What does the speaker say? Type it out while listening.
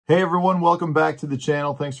Hey everyone, welcome back to the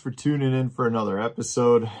channel. Thanks for tuning in for another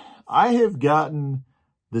episode. I have gotten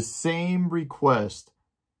the same request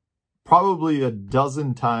probably a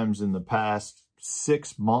dozen times in the past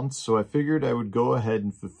 6 months, so I figured I would go ahead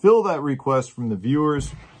and fulfill that request from the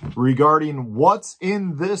viewers regarding what's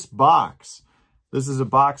in this box. This is a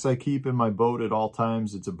box I keep in my boat at all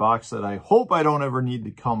times. It's a box that I hope I don't ever need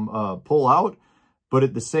to come pull out, but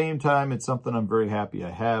at the same time, it's something I'm very happy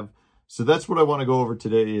I have. So that's what I want to go over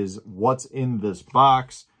today is what's in this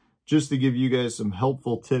box, just to give you guys some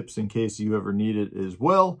helpful tips in case you ever need it as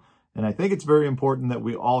well. And I think it's very important that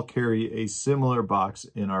we all carry a similar box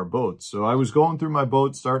in our boats. So I was going through my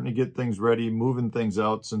boat, starting to get things ready, moving things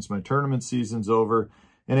out since my tournament season's over.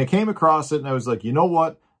 And I came across it and I was like, you know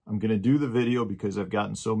what? I'm going to do the video because I've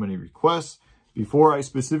gotten so many requests. Before I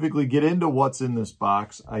specifically get into what's in this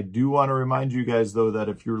box, I do want to remind you guys though that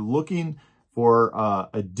if you're looking for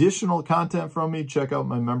additional content from me, check out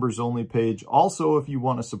my members only page. Also, if you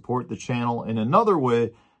want to support the channel in another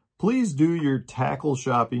way, please do your tackle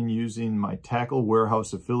shopping using my Tackle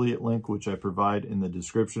Warehouse affiliate link, which I provide in the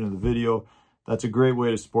description of the video. That's a great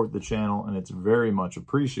way to support the channel and it's very much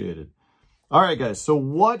appreciated. All right, guys, so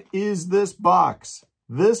what is this box?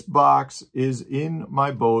 This box is in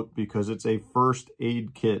my boat because it's a first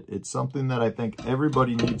aid kit. It's something that I think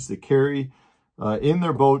everybody needs to carry in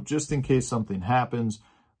their boat just in case something happens,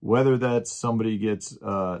 whether that's somebody gets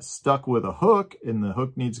stuck with a hook and the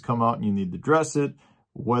hook needs to come out and you need to dress it,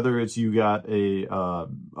 whether it's you got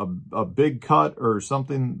a big cut or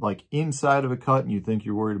something like inside of a cut and you think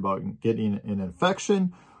you're worried about getting an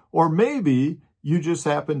infection, or maybe you just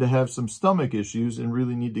happen to have some stomach issues and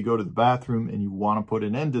really need to go to the bathroom and you want to put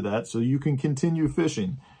an end to that so you can continue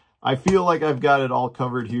fishing. I feel like I've got it all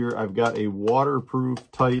covered here. I've got a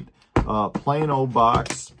waterproof, tight, plano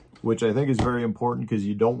box, which I think is very important because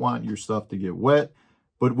you don't want your stuff to get wet.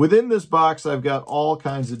 But within this box, I've got all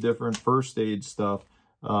kinds of different first aid stuff.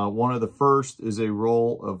 One of the first is a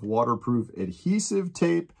roll of waterproof adhesive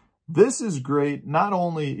tape. This is great, not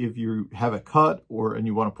only if you have a cut and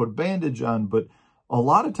you want to put a bandage on, but a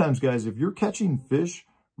lot of times, guys, if you're catching fish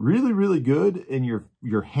really, really good and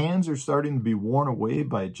your hands are starting to be worn away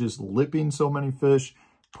by just lipping so many fish,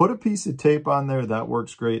 put a piece of tape on there. That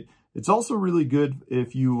works great. It's also really good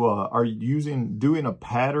if you are doing a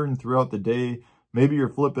pattern throughout the day. Maybe you're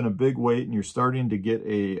flipping a big weight and you're starting to get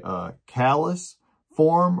a callus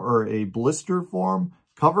form or a blister form.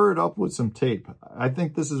 Cover it up with some tape. I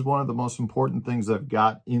think this is one of the most important things I've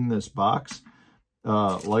got in this box.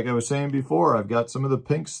 Like I was saying before, I've got some of the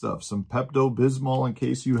pink stuff, some Pepto-Bismol in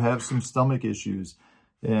case you have some stomach issues.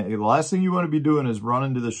 And the last thing you want to be doing is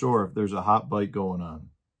running to the shore if there's a hot bite going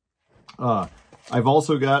on. I've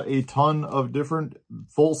also got a ton of different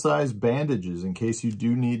full-size bandages in case you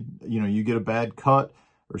do need, you get a bad cut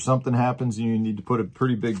or something happens and you need to put a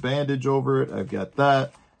pretty big bandage over it. I've got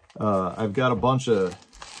that. I've got a bunch of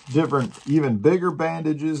different, even bigger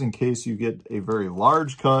bandages in case you get a very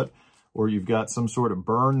large cut or you've got some sort of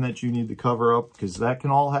burn that you need to cover up, because that can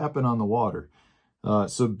all happen on the water.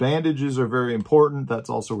 So bandages are very important. That's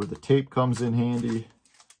also where the tape comes in handy.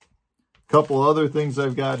 Couple other things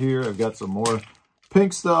I've got here. I've got some more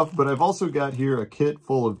pink stuff, but I've also got here a kit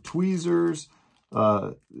full of tweezers,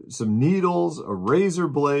 some needles, a razor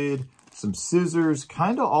blade, some scissors,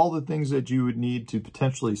 kind of all the things that you would need to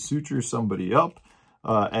potentially suture somebody up,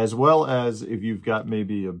 as well as if you've got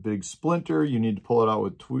maybe a big splinter, you need to pull it out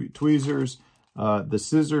with tweezers. The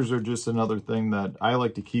scissors are just another thing that I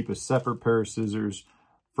like to keep a separate pair of scissors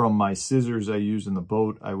from my scissors I use in the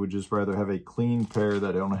boat. I would just rather have a clean pair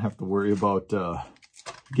that I don't have to worry about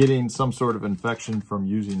getting some sort of infection from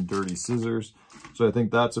using dirty scissors. So I think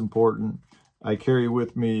that's important. I carry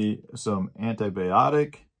with me some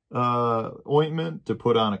antibiotic ointment to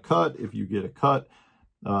put on a cut if you get a cut.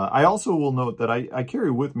 I also will note that I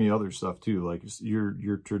carry with me other stuff too, like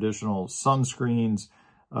your traditional sunscreens,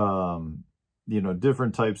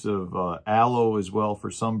 different types of aloe as well for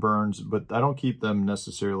sunburns, but I don't keep them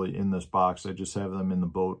necessarily in this box. I just have them in the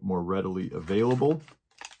boat more readily available.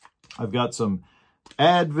 I've got some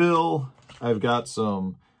Advil. I've got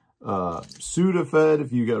some Sudafed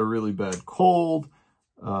if you got a really bad cold.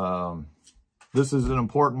 This is an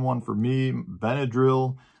important one for me,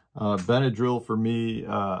 Benadryl. Benadryl for me,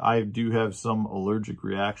 I do have some allergic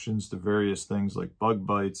reactions to various things like bug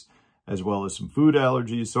bites, as well as some food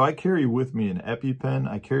allergies. So I carry with me an EpiPen.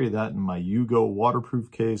 I carry that in my Yugo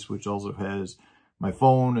waterproof case, which also has my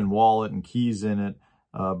phone and wallet and keys in it.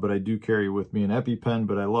 But I do carry with me an EpiPen,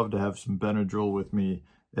 but I love to have some Benadryl with me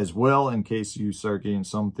as well in case you start getting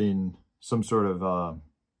some sort of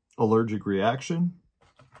allergic reaction.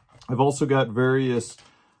 I've also got various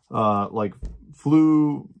like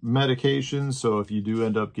flu medications. So if you do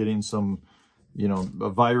end up getting some, you know, a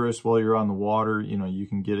virus while you're on the water, you know, you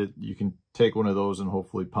can get it, you can take one of those and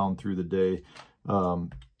hopefully pound through the day.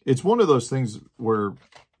 It's one of those things where,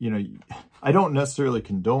 you know, I don't necessarily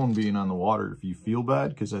condone being on the water if you feel bad,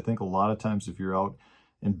 because I think a lot of times if you're out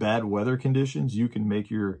in bad weather conditions, you can make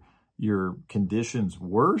your conditions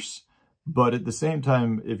worse. But at the same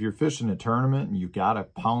time, if you're fishing a tournament and you got to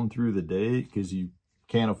pound through the day because you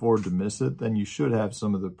can't afford to miss it, then you should have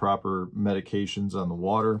some of the proper medications on the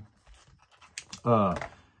water.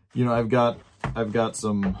 You know, I've got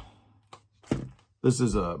some, this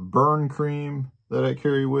is a burn cream that I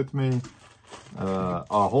carry with me.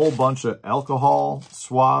 A whole bunch of alcohol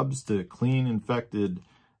swabs to clean infected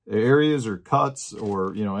areas or cuts,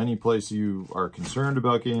 or, you know, any place you are concerned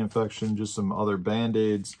about getting infection, just some other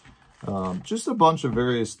Band-Aids, just a bunch of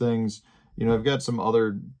various things. You know, I've got some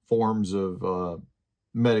other forms of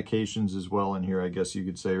medications as well in here, I guess you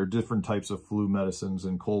could say, or different types of flu medicines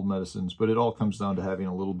and cold medicines, but it all comes down to having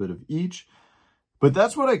a little bit of each. But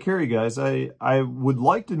that's what I carry, guys. I would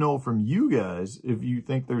like to know from you guys if you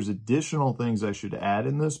think there's additional things I should add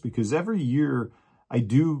in this, because every year I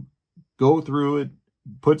do go through it,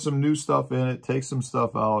 put some new stuff in it, take some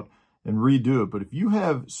stuff out, and redo it. But if you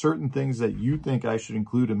have certain things that you think I should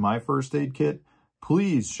include in my first aid kit,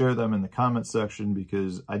 please share them in the comment section,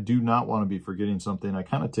 because I do not want to be forgetting something. I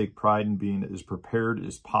kind of take pride in being as prepared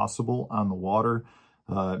as possible on the water.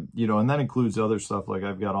 You know, and that includes other stuff, like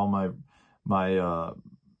I've got all my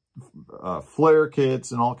flare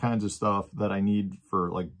kits and all kinds of stuff that I need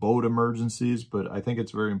for like boat emergencies, but I think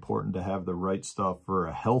it's very important to have the right stuff for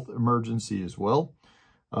a health emergency as well.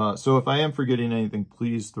 So if I am forgetting anything,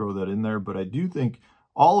 please throw that in there. But I do think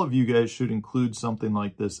all of you guys should include something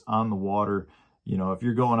like this on the water. You know, if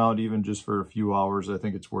you're going out even just for a few hours, I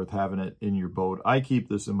think it's worth having it in your boat. I keep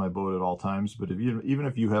this in my boat at all times, but even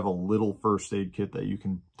if you have a little first aid kit that you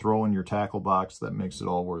can throw in your tackle box, that makes it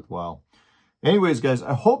all worthwhile. Anyways, guys,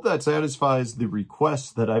 I hope that satisfies the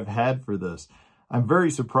requests that I've had for this. I'm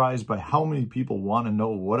very surprised by how many people want to know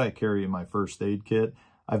what I carry in my first aid kit.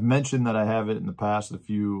 I've mentioned that I have it in the past in a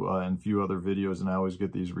few other videos, and I always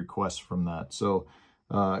get these requests from that. So,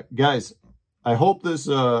 guys, I hope this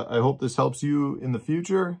helps you in the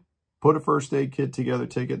future. Put a first aid kit together,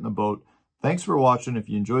 take it in the boat. Thanks for watching. If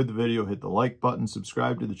you enjoyed the video, hit the like button,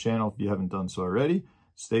 subscribe to the channel if you haven't done so already.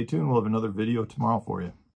 Stay tuned. We'll have another video tomorrow for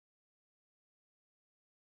you.